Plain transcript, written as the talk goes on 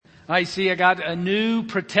I see I got a new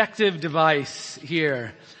protective device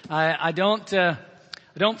here. I don't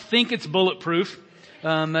think it's bulletproof.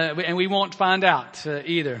 And we won't find out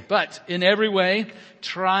either. But in every way,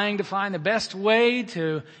 trying to find the best way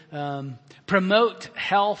to promote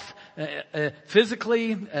health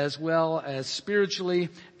physically as well as spiritually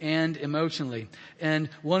and emotionally. And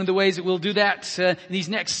one of the ways that we'll do that in these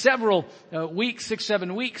next several weeks,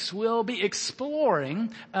 6-7 weeks, we'll be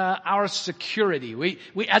exploring our security. We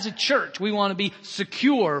as a church, we want to be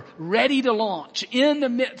secure, ready to launch in the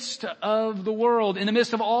midst of the world, in the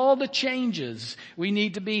midst of all the changes. We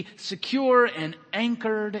need to be secure and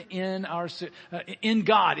anchored in in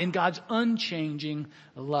God, in God's unchanging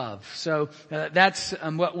love. So that's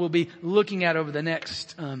what we'll be looking at over the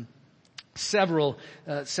next several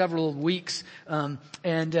weeks.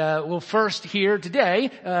 And we'll first hear today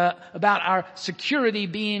about our security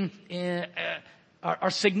being our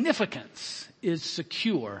significance is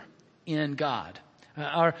secure in God.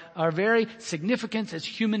 Our very significance as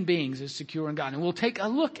human beings is secure in God. And we'll take a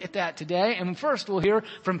look at that today. And first we'll hear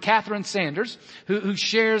from Catherine Sanders, who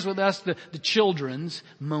shares with us the children's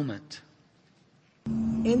moment.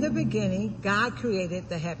 In the beginning, God created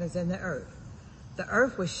the heavens and the earth. The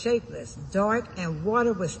earth was shapeless, dark, and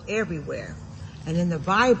water was everywhere. And in the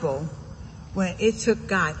Bible, when it took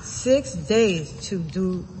God 6 days to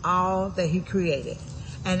do all that he created.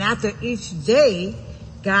 And after each day,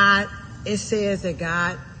 it says that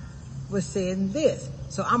God was saying this.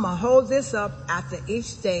 So I'm going to hold this up after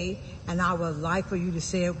each day, and I would like for you to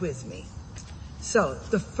say it with me. So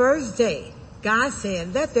the first day, God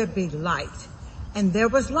said, let there be light. And there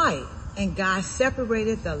was light, and God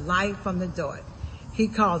separated the light from the dark. He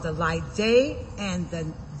called the light day and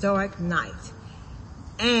the dark night.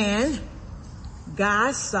 And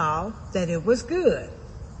God saw that it was good.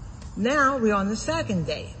 Now we're on the second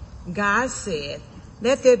day. God said,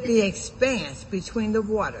 let there be expanse between the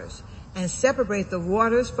waters and separate the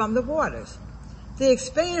waters from the waters. The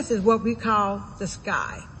expanse is what we call the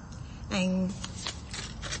sky. And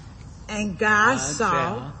God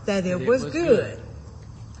saw that it was good.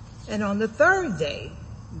 And on the third day,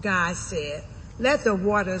 God said, let the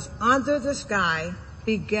waters under the sky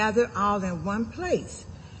be gathered all in one place,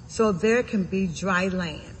 so there can be dry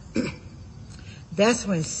land. That's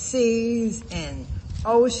when seas and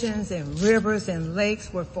oceans and rivers and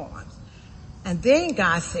lakes were formed. And then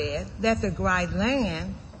God said, let the dry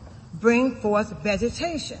land bring forth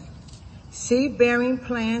vegetation, seed-bearing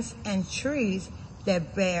plants and trees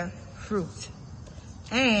that bear fruit.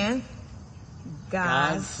 And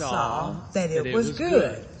God saw that it was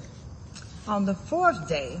good. On the fourth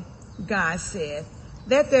day, God said,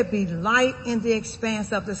 let there be light in the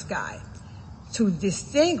expanse of the sky to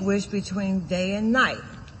distinguish between day and night.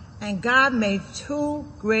 And God made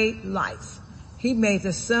 2 great lights. He made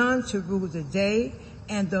the sun to rule the day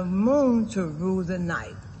and the moon to rule the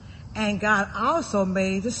night. And God also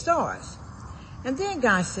made the stars. And then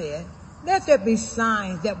God said, let there be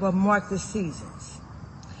signs that will mark the seasons.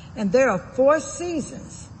 And there are 4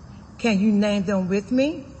 seasons. Can you name them with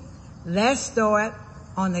me? Let's start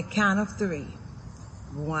on the count of 3.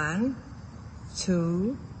 1,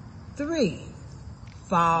 2, 3.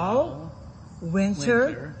 Fall,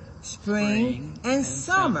 winter, spring, and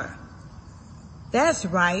summer. That's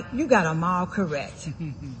right. You got them all correct.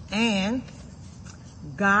 And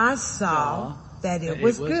God saw that it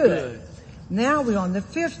was good. Now we're on the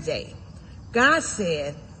 5th day. God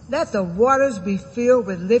said, let the waters be filled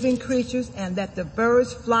with living creatures and let the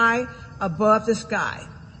birds fly above the sky.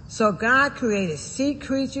 So God created sea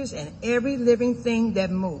creatures and every living thing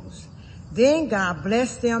that moves. Then God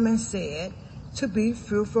blessed them and said to be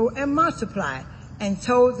fruitful and multiply, and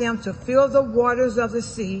told them to fill the waters of the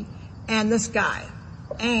sea and the sky.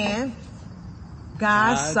 And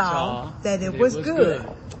God saw that it was good.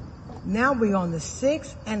 Now we're on the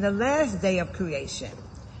 6th and the last day of creation.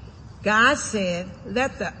 God said,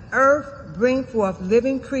 let the earth bring forth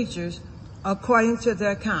living creatures according to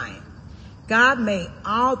their kind. God made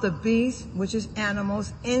all the beasts, which is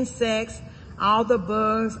animals, insects, all the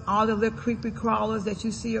bugs, all the little creepy crawlers that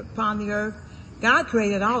you see upon the earth. God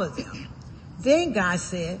created all of them. Then God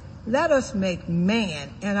said, let us make man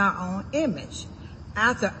in our own image,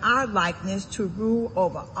 after our likeness, to rule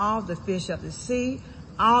over all the fish of the sea,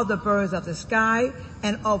 all the birds of the sky,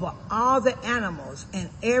 and over all the animals and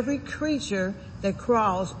every creature that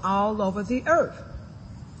crawls all over the earth.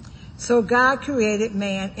 So God created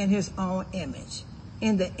man in his own image.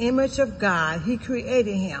 In the image of God, he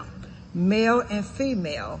created him. Male and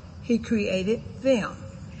female, he created them.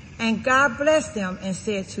 And God blessed them and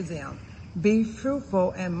said to them, be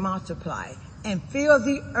fruitful and multiply. and fill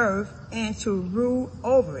the earth and to rule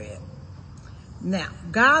over it. Now,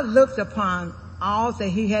 God looked upon all that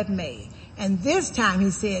he had made, and this time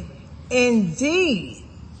he said, indeed,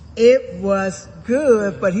 it was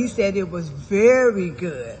good, but he said it was very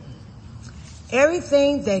good.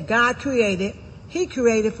 Everything that God created, he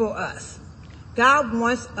created for us. God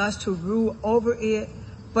wants us to rule over it,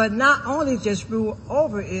 but not only just rule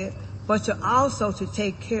over it, but to also to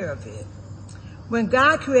take care of it. When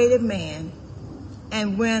God created man,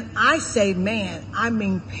 and when I say man, I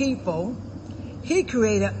mean people, he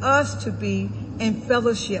created us to be in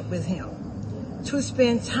fellowship with him, to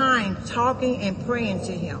spend time talking and praying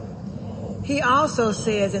to him. He also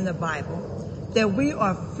says in the Bible that we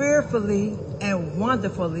are fearfully and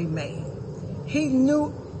wonderfully made. He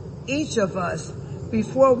knew each of us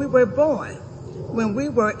before we were born. When we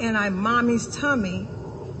were in our mommy's tummy,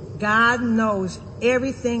 God knows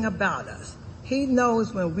everything about us. He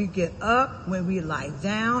knows when we get up, when we lie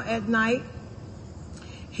down at night.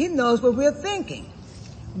 He knows what we're thinking.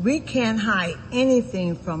 We can't hide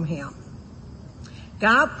anything from him.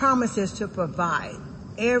 God promises to provide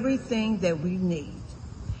everything that we need.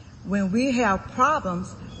 When we have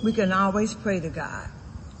problems, we can always pray to God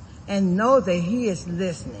and know that he is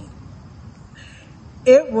listening.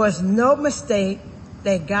 It was no mistake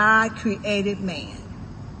that God created man.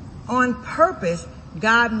 On purpose,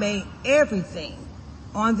 God made everything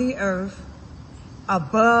on the earth,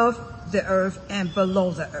 above the earth, and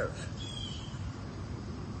below the earth.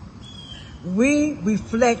 We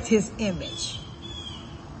reflect his image.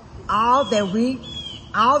 All that we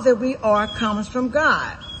are comes from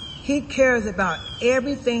God. He cares about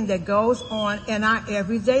everything that goes on in our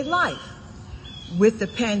everyday life. With the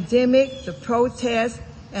pandemic, the protests,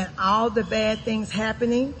 and all the bad things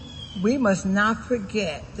happening, we must not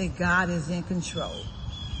forget that God is in control.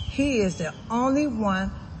 He is the only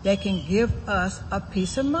one that can give us a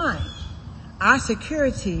peace of mind. Our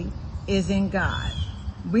security is in God.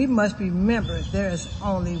 We must remember there is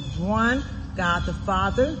only one God the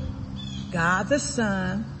Father, God the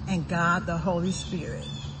Son, and God the Holy Spirit.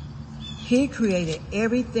 He created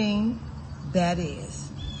everything that is.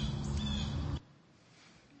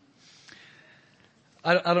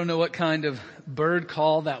 I don't know what kind of bird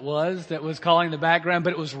call that was calling in the background,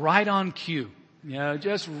 but it was right on cue.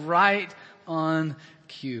 Just right on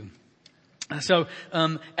cue. So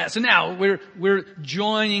now we're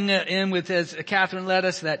joining in with, as Catherine led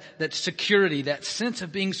us, that security, that sense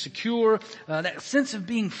of being secure, that sense of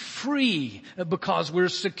being free because we're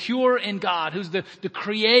secure in God, who's the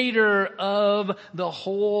creator of the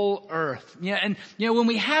whole earth. And when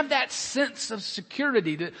we have that sense of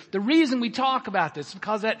security, the reason we talk about this is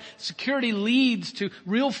because that security leads to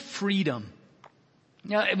real freedom.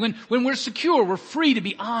 When we're secure, we're free to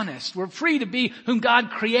be honest. We're free to be whom God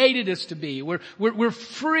created us to be. We're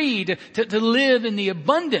free to live in the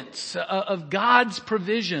abundance of God's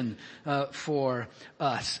provision for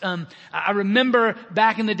us. I remember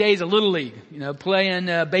back in the days of Little League, playing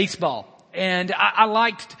baseball. And I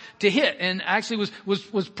liked to hit, and actually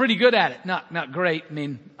was pretty good at it. Not great. I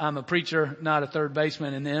mean, I'm a preacher, not a third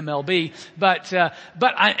baseman in the MLB, but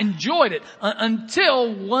I enjoyed it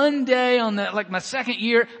until one day on my second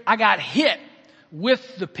year, I got hit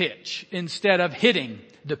with the pitch instead of hitting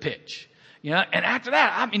the pitch. And after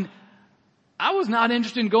that, I was not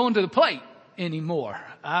interested in going to the plate anymore.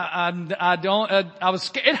 I was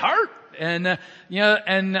scared. It hurt. And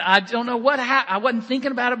I don't know what happened. I wasn't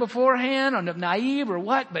thinking about it beforehand, or naive or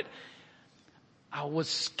what, but I was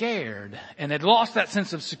scared and had lost that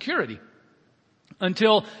sense of security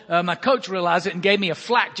until my coach realized it and gave me a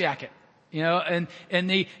flak jacket. It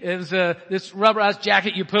was this rubberized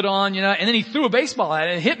jacket you put on, and then he threw a baseball at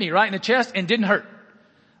it and hit me right in the chest and didn't hurt.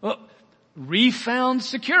 Well, refound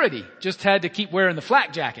security. Just had to keep wearing the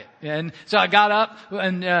flak jacket. And so I got up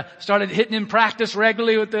and started hitting in practice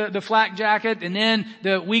regularly with the flak jacket. And then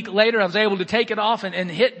the week later I was able to take it off and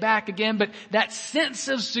hit back again. But that sense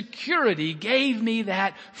of security gave me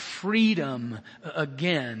that freedom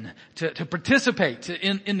again to participate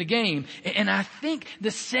in the game. And I think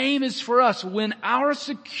the same is for us. When our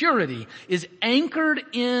security is anchored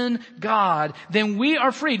in God, then we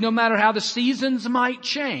are free, no matter how the seasons might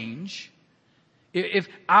change. If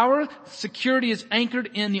our security is anchored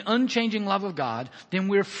in the unchanging love of God, then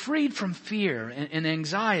we're freed from fear and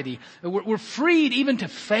anxiety. We're freed even to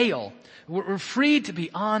fail. We're freed to be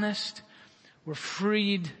honest. We're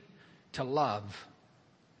freed to love.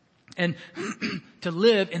 And to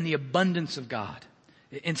live in the abundance of God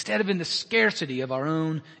instead of in the scarcity of our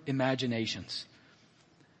own imaginations.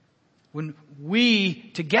 When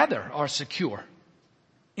we together are secure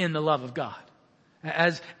in the love of God,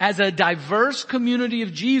 As a diverse community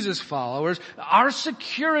of Jesus followers, our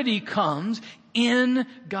security comes in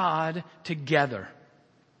God together.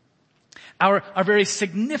 Our very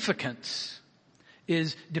significance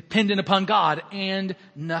is dependent upon God and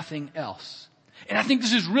nothing else. And I think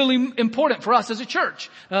this is really important for us as a church,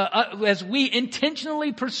 as we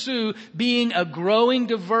intentionally pursue being a growing,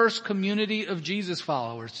 diverse community of Jesus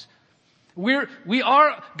followers.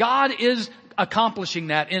 God is accomplishing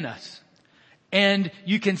that in us. And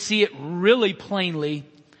you can see it really plainly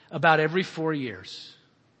about every 4 years,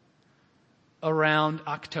 around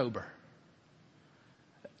October.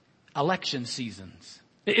 Election seasons.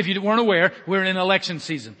 If you weren't aware, we're in election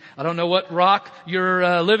season. I don't know what rock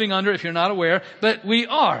you're living under if you're not aware, but we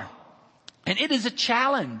are. And it is a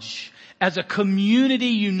challenge as a community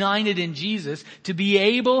united in Jesus to be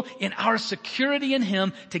able, in our security in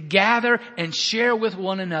Him, to gather and share with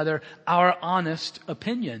one another our honest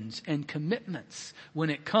opinions and commitments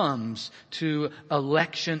when it comes to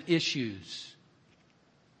election issues.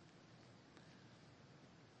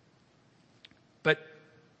 But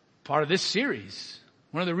part of this series,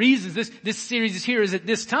 one of the reasons this series is here is at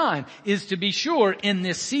this time, is to be sure in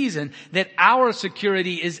this season that our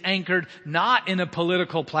security is anchored not in a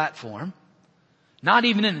political platform, not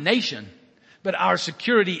even in a nation, but our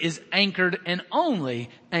security is anchored and only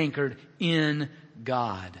anchored in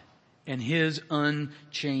God and His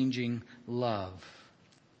unchanging love.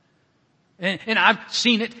 And I've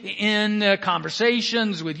seen it in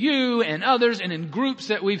conversations with you and others, and in groups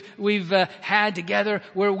that we've had together,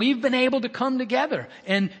 where we've been able to come together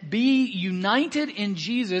and be united in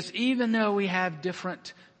Jesus, even though we have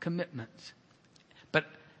different commitments. But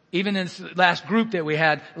even in this last group that we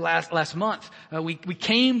had last month, we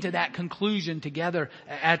came to that conclusion together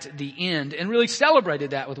at the end and really celebrated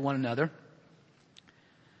that with one another,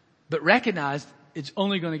 but recognized it's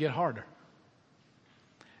only going to get harder.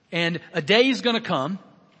 And a day is going to come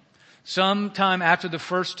sometime after the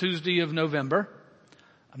first Tuesday of November.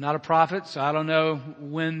 I'm not a prophet, so I don't know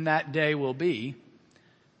when that day will be.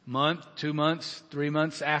 Month, 2 months, 3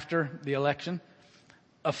 months after the election.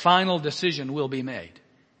 A final decision will be made.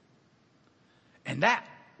 And that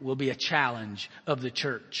will be a challenge of the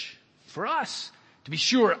church for us. To be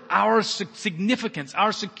sure, our significance,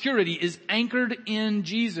 our security is anchored in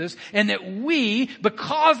Jesus, and that we,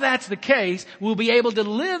 because that's the case, will be able to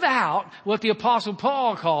live out what the Apostle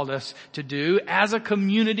Paul called us to do as a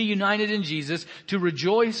community united in Jesus, to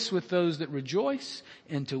rejoice with those that rejoice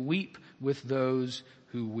and to weep with those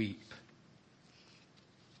who weep.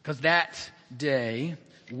 Because that day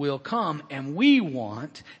will come, and we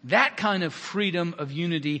want that kind of freedom of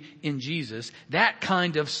unity in Jesus, that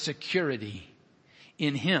kind of security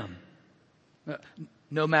in Him,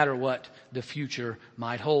 no matter what the future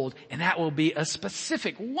might hold. And that will be a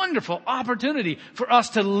specific, wonderful opportunity for us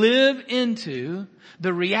to live into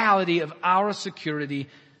the reality of our security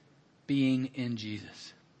being in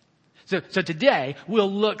Jesus. So today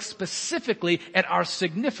we'll look specifically at our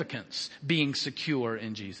significance being secure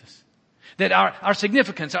in Jesus. That our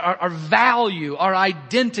significance, our value, our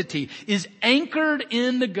identity is anchored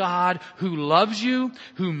in the God who loves you,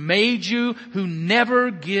 who made you, who never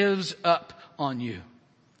gives up on you.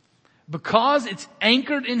 Because it's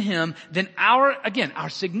anchored in Him, then our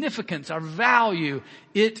significance, our value,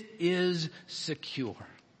 it is secure.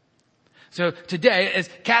 So today, as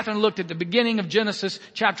Catherine looked at the beginning of Genesis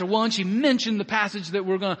chapter 1, she mentioned the passage that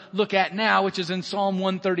we're going to look at now, which is in Psalm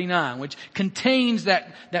 139, which contains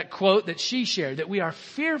that quote that she shared, that we are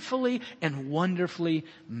fearfully and wonderfully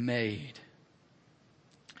made.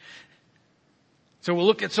 So we'll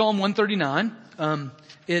look at Psalm 139.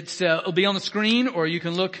 It'll be on the screen, or you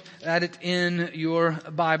can look at it in your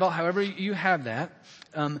Bible, however you have that.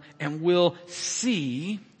 And we'll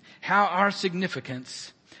see how our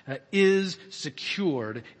significance is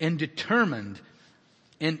secured and determined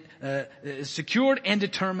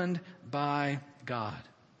by God.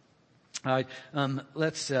 All right,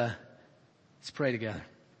 let's pray together.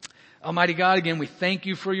 Almighty God, again, we thank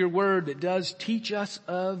You for Your word that does teach us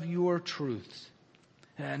of Your truths.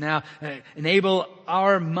 Now, enable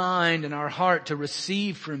our mind and our heart to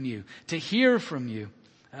receive from You, to hear from You,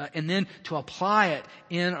 and then to apply it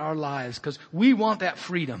in our lives, because we want that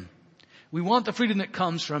freedom. We want the freedom that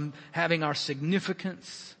comes from having our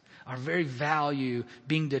significance, our very value,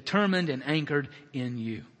 being determined and anchored in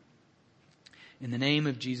You. In the name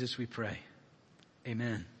of Jesus we pray.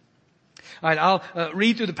 Amen. All right, I'll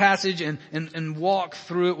read through the passage and walk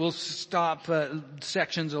through it. We'll stop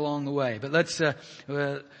sections along the way. But let's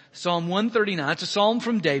Psalm 139. It's a psalm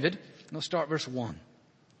from David. We'll start verse 1.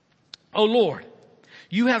 O Lord,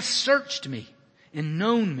 You have searched me and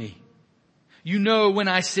known me. You know when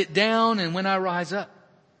I sit down and when I rise up.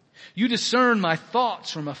 You discern my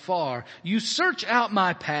thoughts from afar. You search out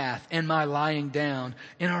my path and my lying down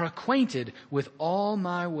and are acquainted with all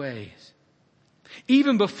my ways.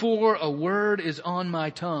 Even before a word is on my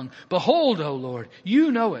tongue, behold, O Lord,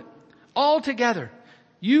 you know it altogether.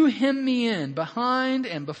 You hem me in behind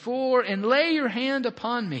and before and lay your hand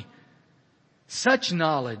upon me. Such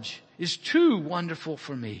knowledge is too wonderful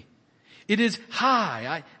for me. It is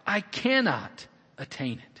high. I cannot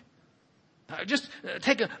attain it. Just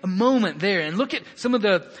take a moment there and look at some of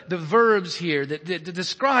the verbs here that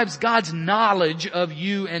describes God's knowledge of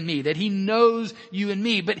you and me, that He knows you and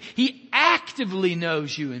me, but He actively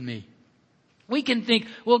knows you and me. We can think,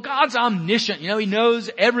 well, God's omniscient, He knows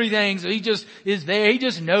everything, so He just is there, He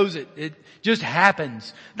just knows it. It just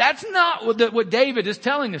happens. That's not what David is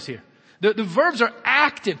telling us here. The verbs are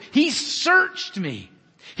active. He searched me.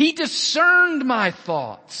 He discerned my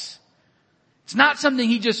thoughts. It's not something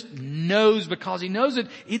He just knows because He knows it.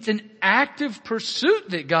 It's an active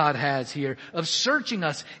pursuit that God has here of searching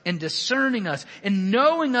us and discerning us and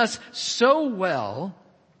knowing us so well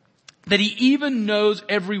that He even knows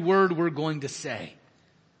every word we're going to say.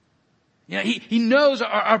 He knows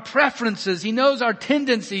our preferences. He knows our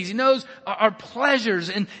tendencies. He knows our pleasures.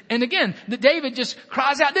 And again, David just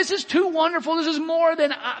cries out, this is too wonderful. This is more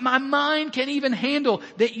than my mind can even handle.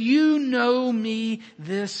 That you know me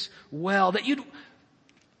this well. That he's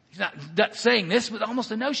not saying this with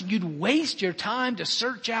almost a notion. You'd waste your time to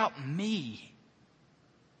search out me.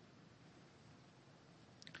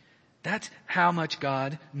 That's how much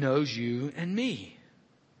God knows you and me.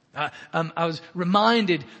 I was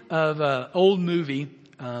reminded of an old movie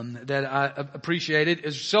that I appreciated.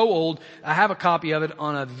 It's so old, I have a copy of it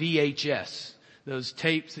on a VHS. Those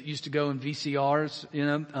tapes that used to go in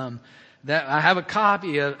VCRs, that I have a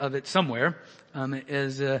copy of it somewhere.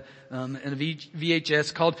 As in a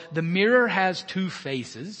VHS called "The Mirror Has Two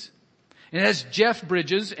Faces." And it has Jeff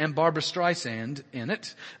Bridges and Barbara Streisand in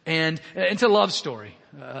it, and it's a love story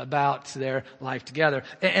about their life together.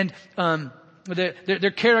 And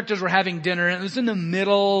their characters were having dinner, and it was in the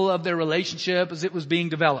middle of their relationship as it was being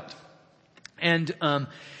developed. And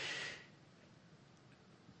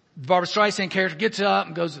Barbara Streisand character gets up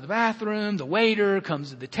and goes to the bathroom. The waiter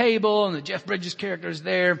comes to the table, and the Jeff Bridges character is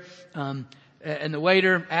there. And the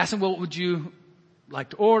waiter asks him, well, what would you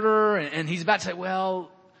like to order? And he's about to say,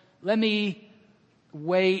 well, let me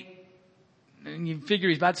wait. And you figure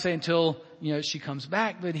he's about to say until, she comes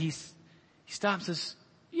back. But he stops and says,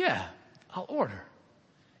 yeah, I'll order.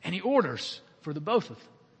 And he orders for the both of them.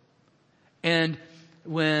 And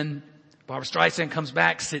when Barbara Streisand comes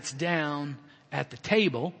back, sits down at the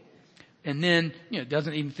table, and then,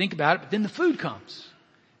 doesn't even think about it, but then the food comes.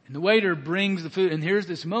 And the waiter brings the food, and here's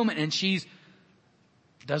this moment, and she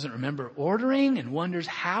doesn't remember ordering and wonders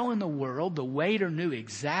how in the world the waiter knew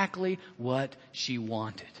exactly what she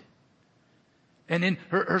wanted. And then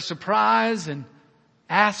her surprise and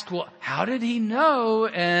asked, well, how did he know?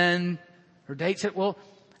 And her date said, well,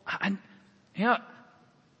 I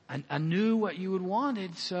knew what you had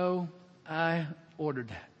wanted, so I ordered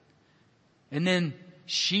that. And then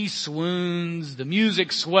she swoons, the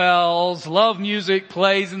music swells, love music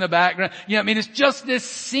plays in the background. It's just this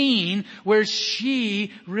scene where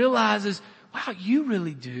she realizes, wow, you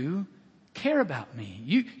really do care about me.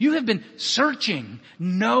 You have been searching,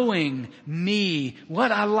 knowing me,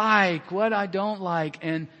 what I like, what I don't like,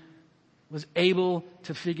 and was able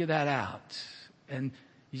to figure that out. And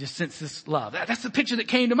you just sense this love. That's the picture that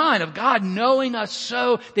came to mind of God knowing us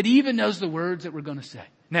so that He even knows the words that we're going to say.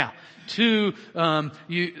 Now, to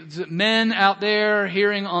you men out there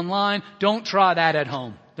hearing online, don't try that at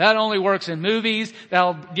home. That only works in movies.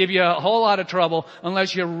 That'll give you a whole lot of trouble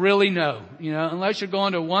unless you really know. Unless you're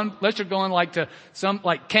going to some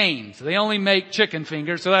Cane's. They only make chicken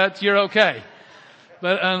fingers, so you're okay.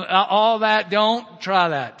 But all that, don't try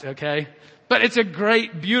that, okay? But it's a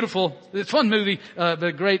great, beautiful, it's a fun movie, but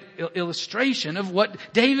a great illustration of what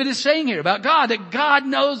David is saying here about God, that God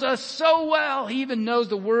knows us so well. He even knows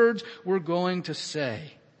the words we're going to say.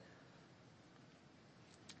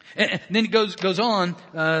 And then it goes on,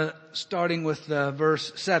 starting with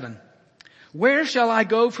verse 7. Where shall I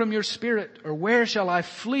go from your spirit, or where shall I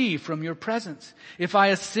flee from your presence? If I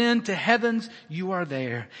ascend to heavens, you are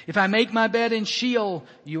there. If I make my bed in Sheol,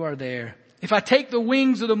 you are there. If I take the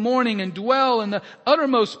wings of the morning and dwell in the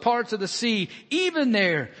uttermost parts of the sea, even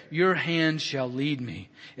there your hand shall lead me,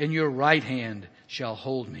 and your right hand shall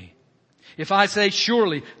hold me. If I say,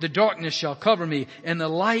 surely the darkness shall cover me, and the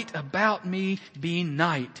light about me be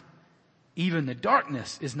night, even the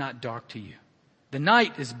darkness is not dark to you. The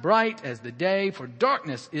night is bright as the day, for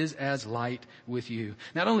darkness is as light with you.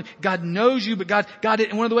 Not only God knows you, but God,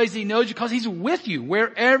 and one of the ways He knows you, because He's with you.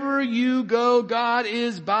 Wherever you go, God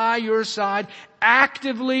is by your side,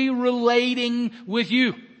 actively relating with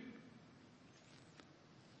you.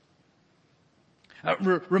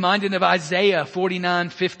 Reminded of Isaiah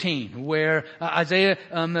 49:15, where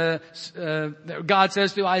God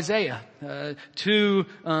says to Isaiah, to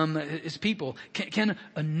his people, can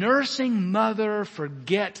a nursing mother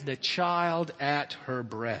forget the child at her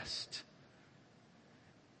breast?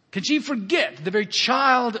 Can she forget the very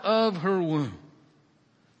child of her womb?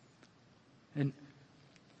 And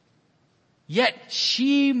yet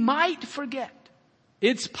she might forget.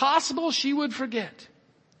 It's possible she would forget.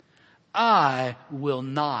 I will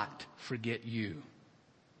not forget you.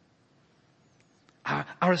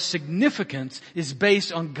 Our significance is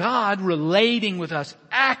based on God relating with us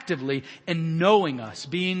actively and knowing us,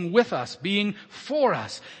 being with us, being for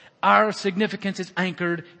us. Our significance is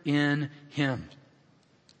anchored in Him.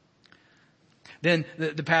 Then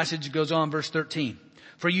the passage goes on, verse 13.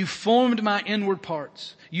 For you formed my inward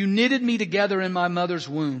parts. You knitted me together in my mother's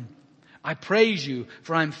womb. I praise you,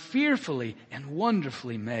 for I am fearfully and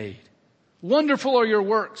wonderfully made. Wonderful are your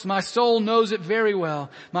works. My soul knows it very well.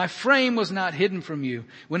 My frame was not hidden from you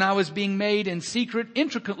when I was being made in secret,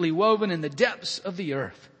 intricately woven in the depths of the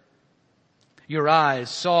earth. Your eyes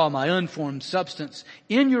saw my unformed substance.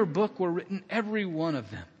 In your book were written every one of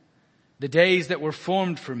them, the days that were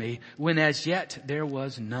formed for me, when as yet there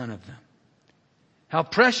was none of them. How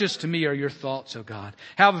precious to me are your thoughts, O God.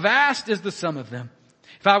 How vast is the sum of them.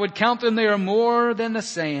 If I would count them, they are more than the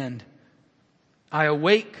sand. I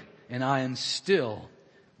awake and I am still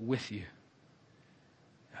with you.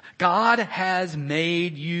 God has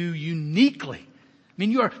made you uniquely. I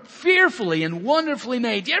mean, you are fearfully and wonderfully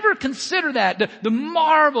made. Do you ever consider that? The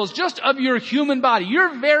marvels just of your human body,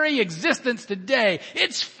 your very existence today.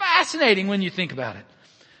 It's fascinating when you think about it.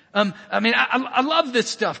 I love this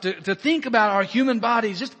stuff, to think about our human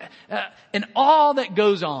bodies, just, and all that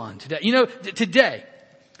goes on today. You know,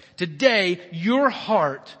 today, your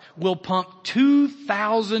heart will pump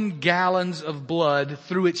 2,000 gallons of blood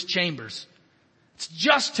through its chambers. It's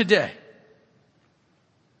just today.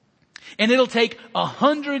 And it'll take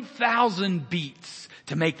 100,000 beats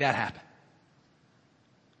to make that happen.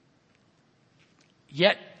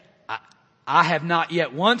 Yet, I have not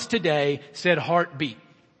yet once today said heartbeat.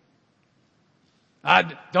 I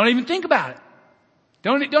don't even think about it.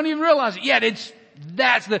 Don't even realize it. Yet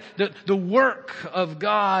that's the work of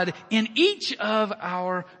God in each of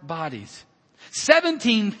our bodies.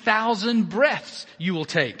 17,000 breaths you will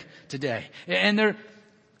take today. And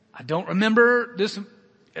I don't remember this,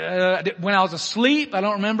 when I was asleep, I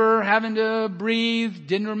don't remember having to breathe,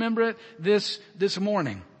 didn't remember it this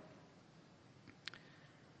morning.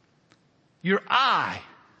 Your eye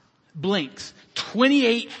blinks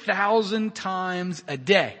 28,000 times a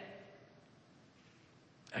day.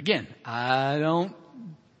 Again, I don't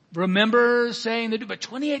remember saying that, but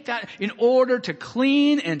 28,000 in order to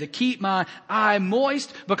clean and to keep my eye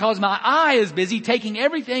moist, because my eye is busy taking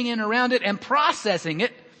everything in around it and processing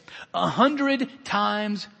it 100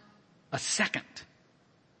 times a second.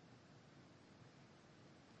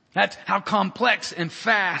 That's how complex and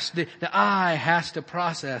fast the eye has to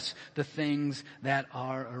process the things that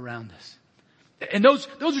are around us. And those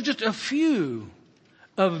are just a few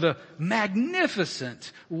of the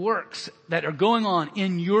magnificent works that are going on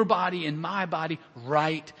in your body, in my body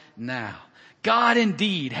right now. God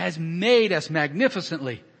indeed has made us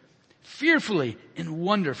magnificently, fearfully, and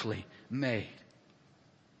wonderfully made.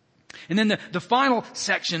 And then the final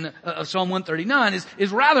section of Psalm 139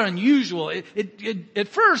 is rather unusual. It at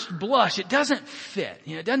first blush, it doesn't fit.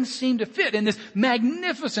 It doesn't seem to fit in this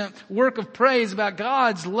magnificent work of praise about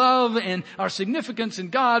God's love and our significance in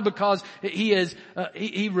God, because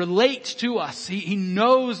He relates to us. He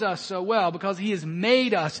knows us so well because He has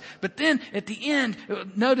made us. But then at the end,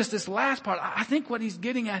 notice this last part. I think what He's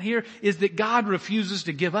getting at here is that God refuses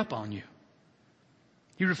to give up on you.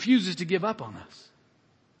 He refuses to give up on us.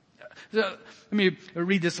 So, let me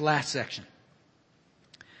read this last section.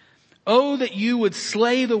 Oh, that you would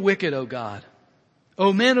slay the wicked, O God.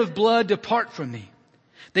 O men of blood, depart from me.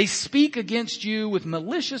 They speak against you with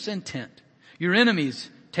malicious intent. Your enemies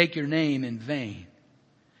take your name in vain.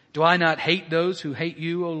 Do I not hate those who hate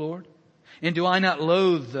you, O Lord? And do I not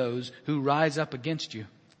loathe those who rise up against you?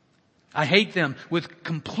 I hate them with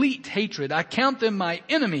complete hatred. I count them my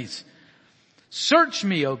enemies. Search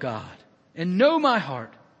me, O God, and know my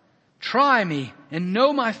heart. Try me and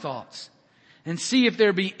know my thoughts, and see if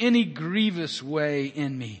there be any grievous way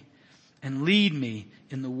in me, and lead me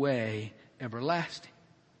in the way everlasting.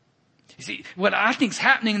 You see, what I think is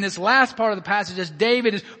happening in this last part of the passage is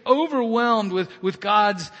David is overwhelmed with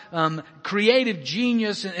God's creative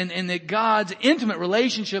genius and that God's intimate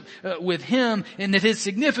relationship with him, and that his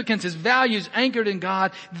significance, his values anchored in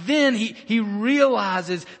God. Then he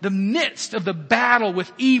realizes the midst of the battle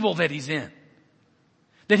with evil that he's in,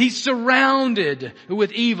 that he's surrounded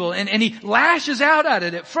with evil, and he lashes out at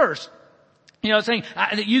it at first. Saying,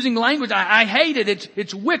 using language, I hate it,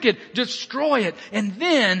 it's wicked, destroy it. And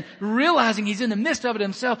then, realizing he's in the midst of it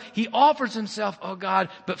himself, he offers himself, oh God,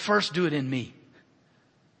 but first do it in me.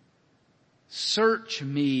 Search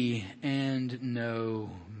me and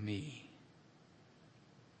know me.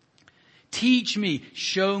 Teach me,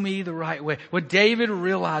 show me the right way. What David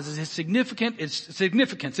realizes is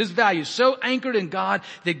significance, his value, so anchored in God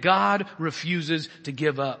that God refuses to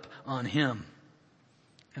give up on him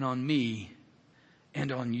and on me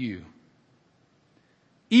and on you.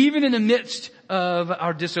 Even in the midst of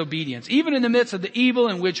our disobedience, even in the midst of the evil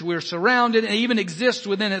in which we're surrounded and even exists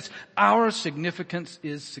within us, our significance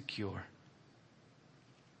is secure.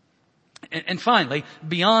 And finally,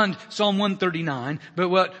 beyond Psalm 139, but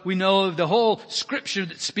what we know of the whole scripture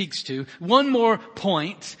that speaks to, one more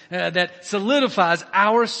point that solidifies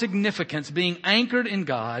our significance being anchored in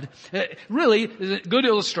God, really is a good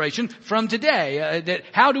illustration from today. That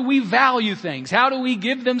how do we value things? How do we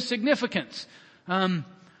give them significance? Like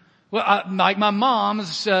my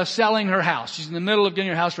mom's selling her house. She's in the middle of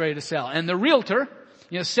getting her house ready to sell. And the realtor,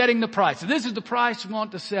 setting the price. So this is the price we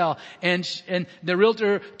want to sell. And the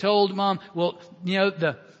realtor told Mom, well,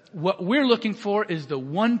 what we're looking for is the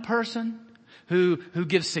one person who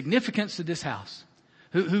gives significance to this house,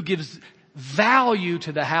 who gives value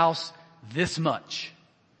to the house this much.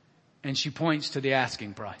 And she points to the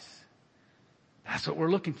asking price. That's what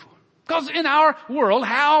we're looking for. Because in our world,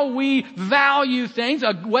 how we value things,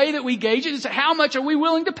 a way that we gauge it is how much are we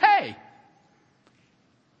willing to pay?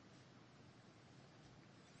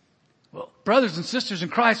 Well, brothers and sisters in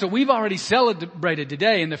Christ, what we've already celebrated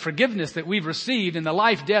today in the forgiveness that we've received in the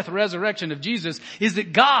life, death, resurrection of Jesus is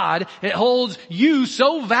that God holds you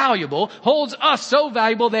so valuable, holds us so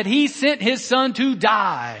valuable that He sent His Son to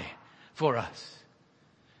die for us,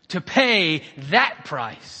 to pay that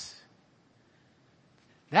price.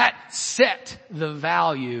 That set the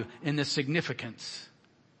value and the significance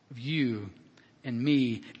of you and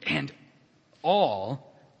me and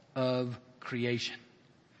all of creation.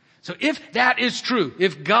 So if that is true,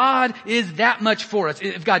 if God is that much for us,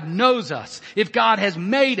 if God knows us, if God has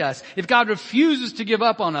made us, if God refuses to give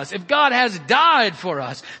up on us, if God has died for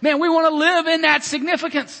us, man, we want to live in that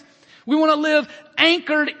significance. We want to live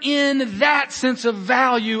anchored in that sense of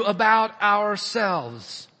value about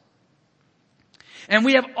ourselves. And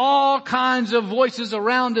we have all kinds of voices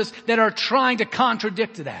around us that are trying to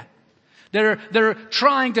contradict that. That are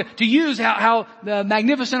trying to use how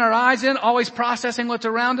magnificent our eyes in, always processing what's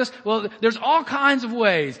around us. Well, there's all kinds of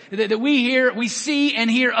ways that we see and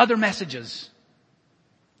hear other messages.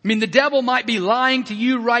 I mean, the devil might be lying to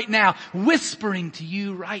you right now, whispering to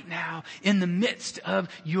you right now in the midst of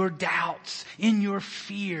your doubts, in your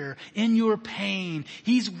fear, in your pain.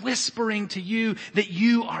 He's whispering to you that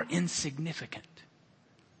you are insignificant,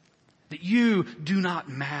 that you do not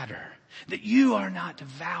matter, that you are not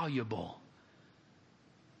valuable.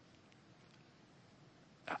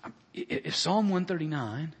 If Psalm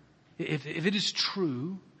 139, if it is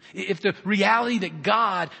true, if the reality that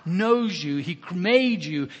God knows you, He made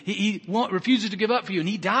you, He refuses to give up for you, and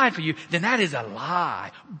He died for you, then that is a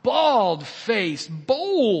lie. Bald-faced,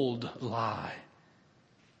 bold lie.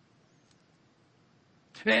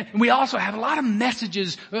 And we also have a lot of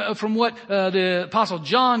messages from what the Apostle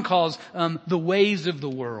John calls the ways of the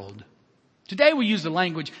world. Today we use the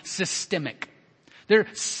language systemic. There are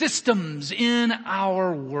systems in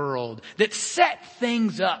our world that set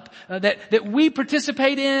things up that we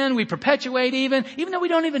participate in, we perpetuate even though we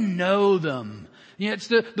don't even know them. It's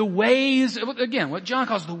the ways, again, what John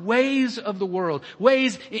calls the ways of the world.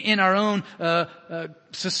 Ways in our own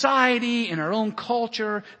society, in our own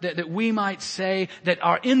culture, that we might say that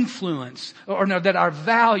our influence, that our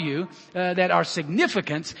value, that our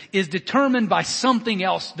significance is determined by something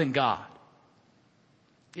else than God.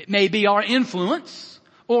 It may be our influence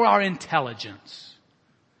or our intelligence.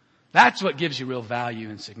 That's what gives you real value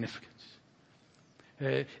and significance.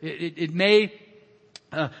 It may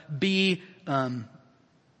be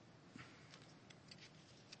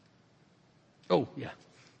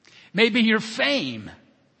maybe your fame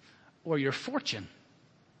or your fortune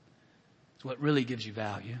is what really gives you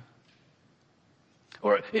value.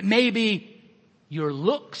 Or it may be your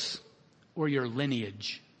looks or your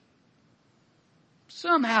lineage.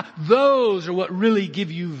 Somehow, those are what really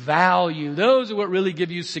give you value. Those are what really give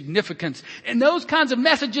you significance. And those kinds of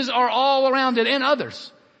messages are all around it, and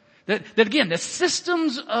others. That again, the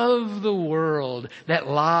systems of the world that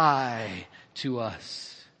lie to us.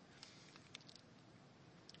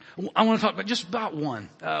 I want to talk about just about one,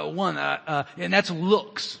 and that's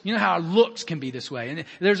looks. You know how our looks can be this way. And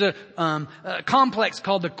there's a complex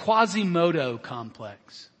called the Quasimodo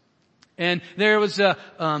complex. And there was a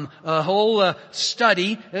whole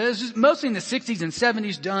study, this was mostly in the 60s and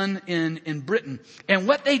 70s, done in Britain. And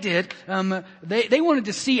what they did, they wanted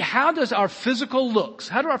to see how do our physical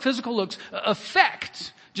looks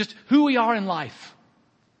affect just who we are in life.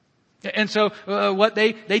 And so what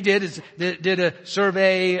they did is they did a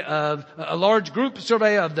survey of a large group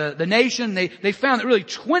survey of the nation. They found that really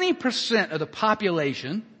 20% of the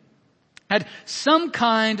population had some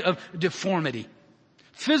kind of deformity.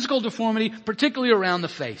 Physical deformity, particularly around the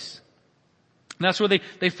face. And that's where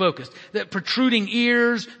they focused. That protruding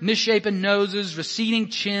ears, misshapen noses, receding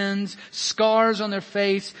chins, scars on their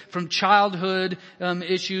face from childhood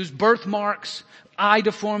issues, birthmarks, eye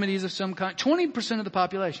deformities of some kind. 20% of the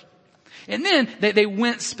population. And then they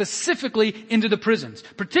went specifically into the prisons,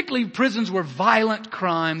 particularly prisons where violent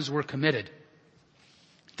crimes were committed.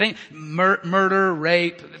 Murder,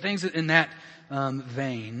 rape, things in that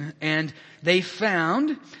vein. And they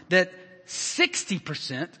found that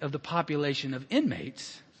 60% of the population of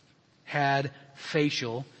inmates had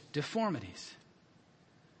facial deformities.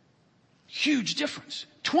 Huge difference.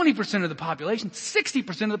 20% of the population,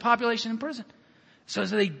 60% of the population in prison. So as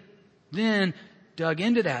they then dug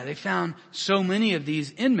into that, they found so many of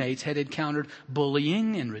these inmates had encountered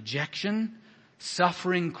bullying and rejection,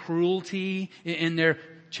 suffering cruelty in their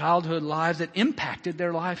childhood lives that impacted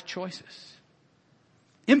their life choices.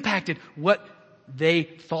 Impacted what they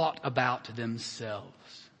thought about themselves.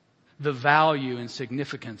 The value and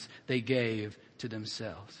significance they gave to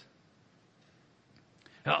themselves.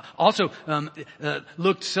 Also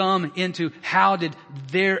looked some into how did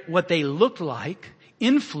what they looked like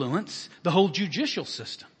influence the whole judicial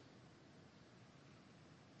system.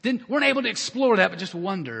 Weren't able to explore that, but just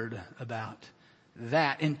wondered about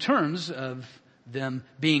that in terms of them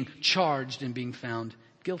being charged and being found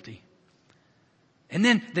guilty. And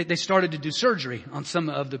then they started to do surgery on some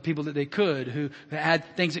of the people that they could, who had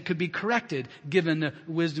things that could be corrected given the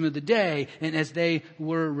wisdom of the day. And as they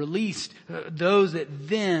were released, those that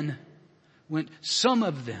then some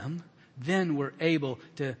of them then were able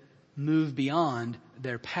to move beyond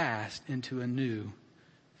their past into a new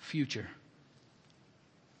future.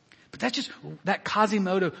 But that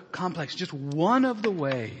Quasimodo complex, just one of the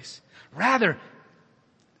ways, rather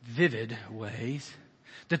vivid ways,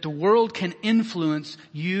 that the world can influence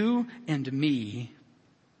you and me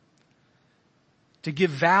to give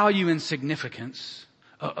value and significance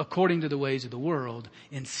according to the ways of the world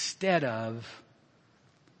instead of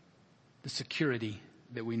the security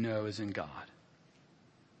that we know is in God.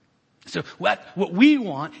 So what we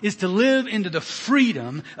want is to live into the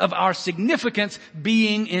freedom of our significance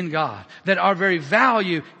being in God. That our very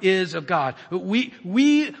value is of God.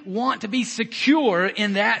 We want to be secure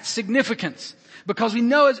in that significance. Because we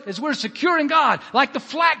know as we're secure in God, like the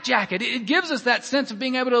flak jacket, it gives us that sense of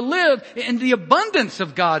being able to live in the abundance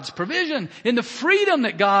of God's provision, in the freedom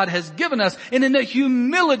that God has given us, and in the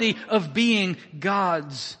humility of being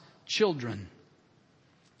God's children.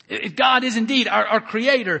 If God is indeed our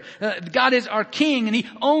creator, God is our king, and He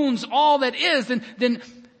owns all that is, then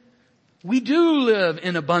we do live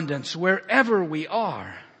in abundance wherever we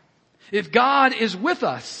are. If God is with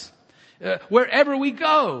us, wherever we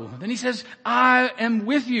go, then He says, I am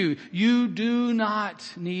with you. You do not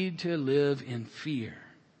need to live in fear.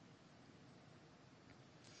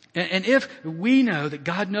 And if we know that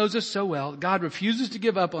God knows us so well, God refuses to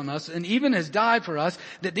give up on us, and even has died for us,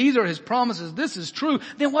 that these are His promises, this is true,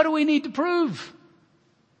 then what do we need to prove?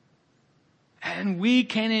 And we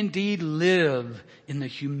can indeed live in the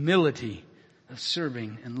humility of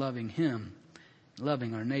serving and loving Him,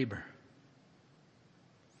 loving our neighbor.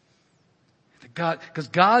 Because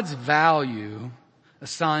God's value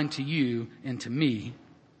assigned to you and to me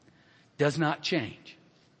does not change.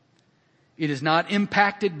 It is not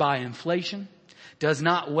impacted by inflation, does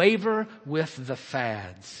not waver with the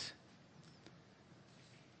fads.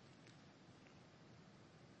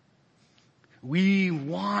 We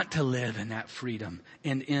want to live in that freedom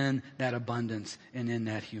and in that abundance and in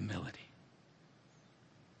that humility.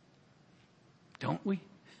 Don't we?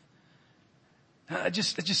 It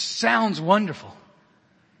just sounds wonderful.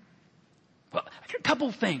 Well, I got a couple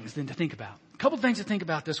of things then to think about. A couple of things to think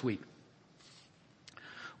about this week.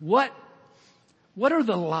 What what are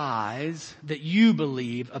the lies that you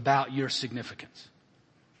believe about your significance?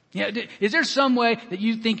 Yeah, is there some way that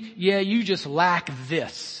you think, you just lack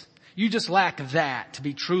this, you just lack that to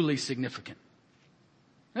be truly significant?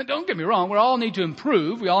 Now, don't get me wrong, we all need to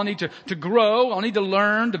improve, we all need to grow, we all need to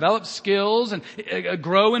learn, develop skills, and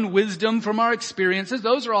grow in wisdom from our experiences.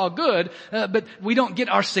 Those are all good, but we don't get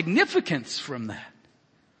our significance from that.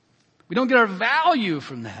 We don't get our value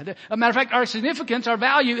from that. As a matter of fact, our significance, our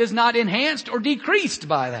value is not enhanced or decreased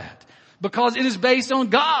by that, because it is based on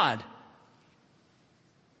God.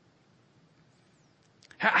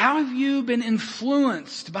 How have you been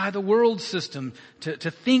influenced by the world system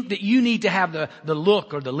to think that you need to have the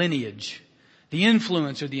look or the lineage, the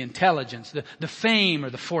influence or the intelligence, the fame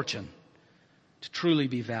or the fortune to truly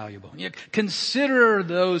be valuable? Consider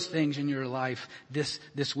those things in your life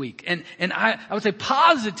this week. And I would say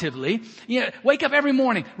positively, wake up every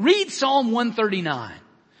morning, read Psalm 139.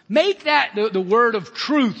 Make that the word of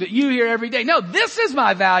truth that you hear every day. No, this is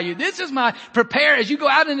my value. This is my prepare as you go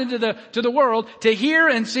out into the world to hear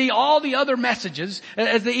and see all the other messages.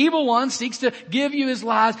 As the evil one seeks to give you his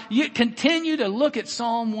lies, you continue to look at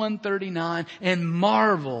Psalm 139 and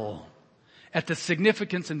marvel at the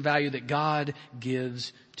significance and value that God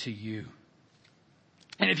gives to you.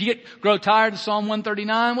 And if you grow tired of Psalm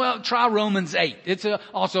 139, well, try Romans 8. It's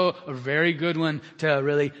also a very good one to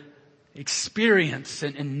really experience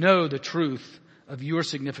and know the truth of your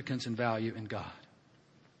significance and value in God.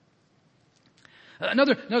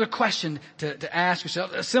 Another question to ask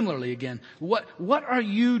yourself, similarly again, what are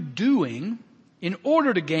you doing in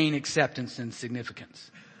order to gain acceptance and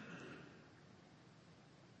significance?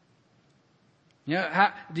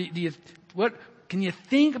 What can you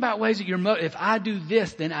think about ways that if I do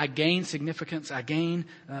this, then I gain significance, I gain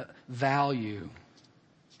value?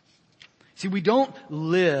 See, we don't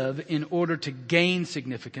live in order to gain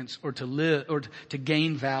significance or to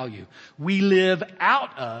gain value. We live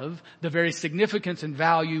out of the very significance and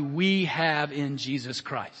value we have in Jesus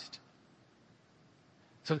Christ.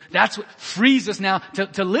 So that's what frees us now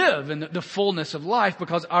to live in the fullness of life,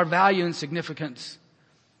 because our value and significance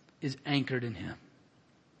is anchored in Him.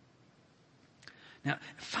 Now,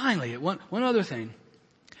 finally, one other thing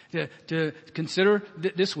to consider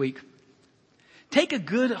this week. Take a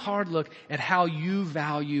good hard look at how you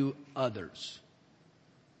value others.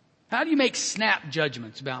 How do you make snap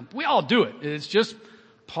judgments about them? We all do it. It's just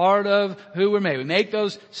part of who we're made. We make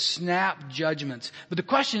those snap judgments. But the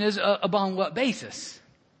question is, upon what basis?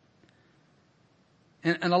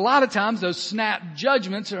 And a lot of times those snap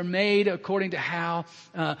judgments are made according to how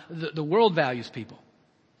the world values people.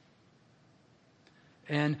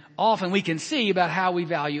 And often we can see about how we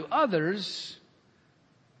value others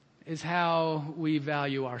is how we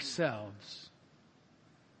value ourselves.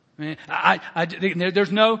 I mean,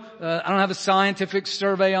 there's no, I don't have a scientific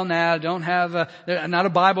survey on that. I don't have not a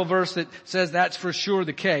Bible verse that says that's for sure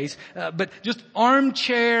the case. But just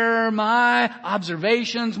armchair, my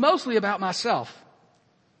observations, mostly about myself.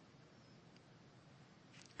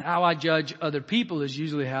 How I judge other people is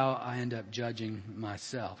usually how I end up judging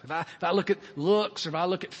myself. If I look at looks, or if I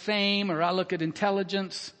look at fame, or I look at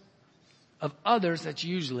intelligence of others, that's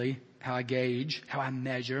usually how I gauge, how I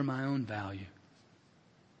measure my own value.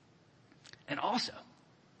 And also,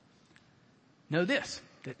 know this,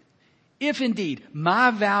 that if indeed my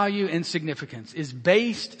value and significance is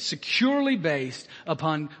securely based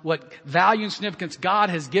upon what value and significance God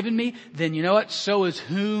has given me, then you know what? So is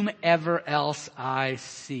whomever else I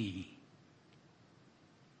see.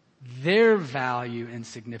 Their value and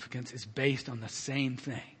significance is based on the same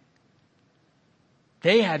thing.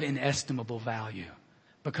 They have inestimable value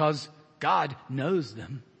because God knows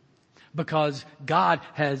them, because God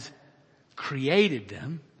has created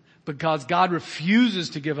them, because God refuses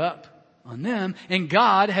to give up on them, and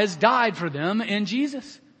God has died for them in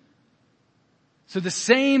Jesus. So the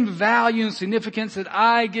same value and significance that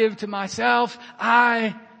I give to myself,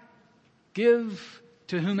 I give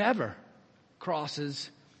to whomever crosses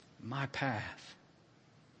my path.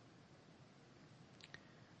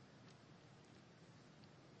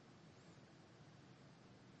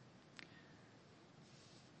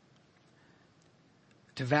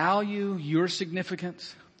 To value your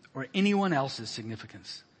significance or anyone else's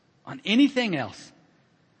significance on anything else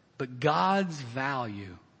but God's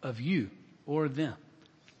value of you or them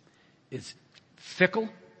is fickle,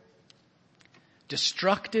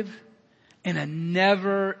 destructive, and a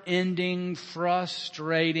never-ending,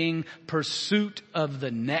 frustrating pursuit of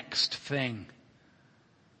the next thing.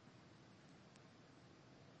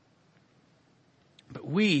 But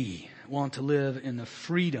we want to live in the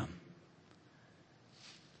freedom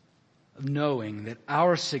of knowing that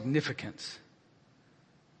our significance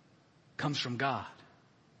comes from God,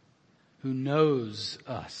 who knows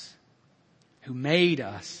us, who made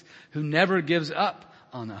us, who never gives up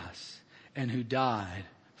on us, and who died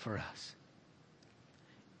for us.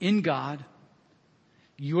 In God,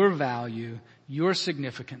 your value, your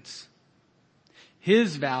significance,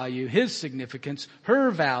 His value, His significance,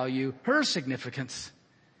 her value, her significance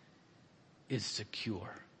is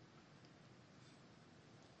secure.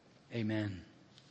 Amen.